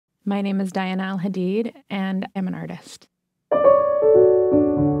My name is Diana Al-Hadid, and I'm an artist.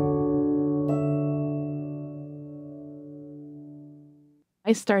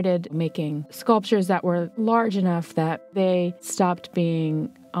 I started making sculptures that were large enough that they stopped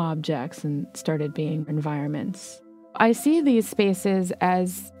being objects and started being environments. I see these spaces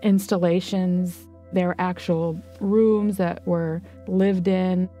as installations. They're actual rooms that were lived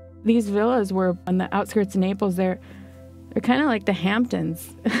in. These villas were on the outskirts of Naples. They're kind of like the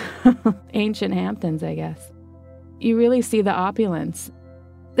Hamptons, ancient Hamptons, I guess. You really see the opulence.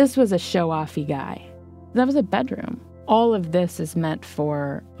 This was a show-offy guy. That was a bedroom. All of this is meant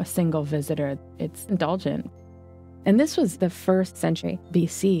for a single visitor. It's indulgent. And this was the 1st century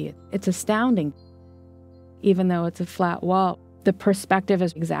BC. It's astounding. Even though it's a flat wall, the perspective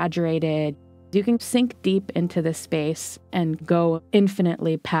is exaggerated. You can sink deep into the space and go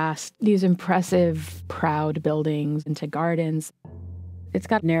infinitely past these impressive, proud buildings into gardens. It's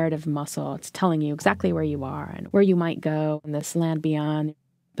got narrative muscle. It's telling you exactly where you are and where you might go in this land beyond.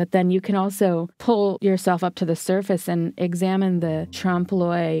 But then you can also pull yourself up to the surface and examine the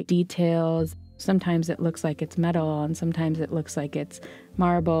trompe-l'oeil details. Sometimes it looks like it's metal, and sometimes it looks like it's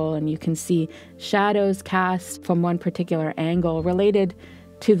marble, and you can see shadows cast from one particular angle related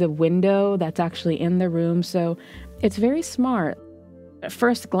to the window that's actually in the room. So it's very smart. At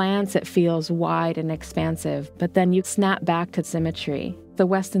first glance, it feels wide and expansive, but then you snap back to symmetry. The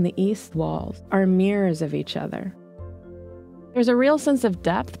west and the east walls are mirrors of each other. There's a real sense of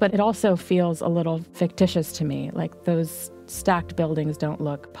depth, but it also feels a little fictitious to me, like those stacked buildings don't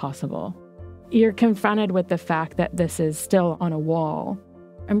look possible. You're confronted with the fact that this is still on a wall.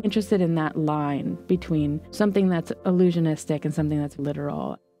 I'm interested in that line between something that's illusionistic and something that's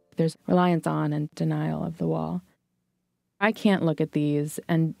literal. There's reliance on and denial of the wall. I can't look at these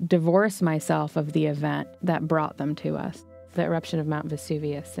and divorce myself of the event that brought them to us, the eruption of Mount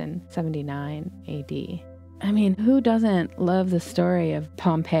Vesuvius in 79 AD. I mean, who doesn't love the story of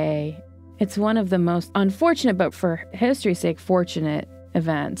Pompeii? It's one of the most unfortunate, but for history's sake, fortunate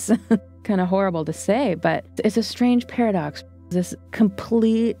events. Kind of horrible to say, but it's a strange paradox. This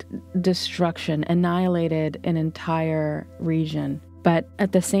complete destruction annihilated an entire region, but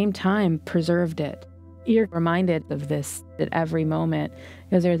at the same time preserved it. You're reminded of this at every moment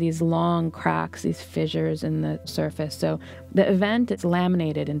because there are these long cracks, these fissures in the surface. So the event is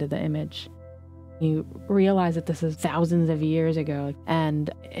laminated into the image. You realize that this is thousands of years ago, and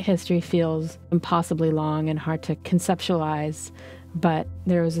history feels impossibly long and hard to conceptualize, but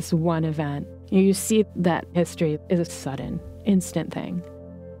there was this one event. You see that history is a sudden, instant thing.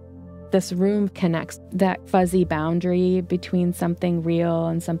 This room connects that fuzzy boundary between something real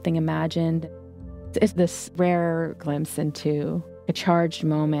and something imagined. It's this rare glimpse into a charged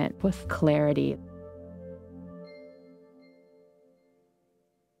moment with clarity.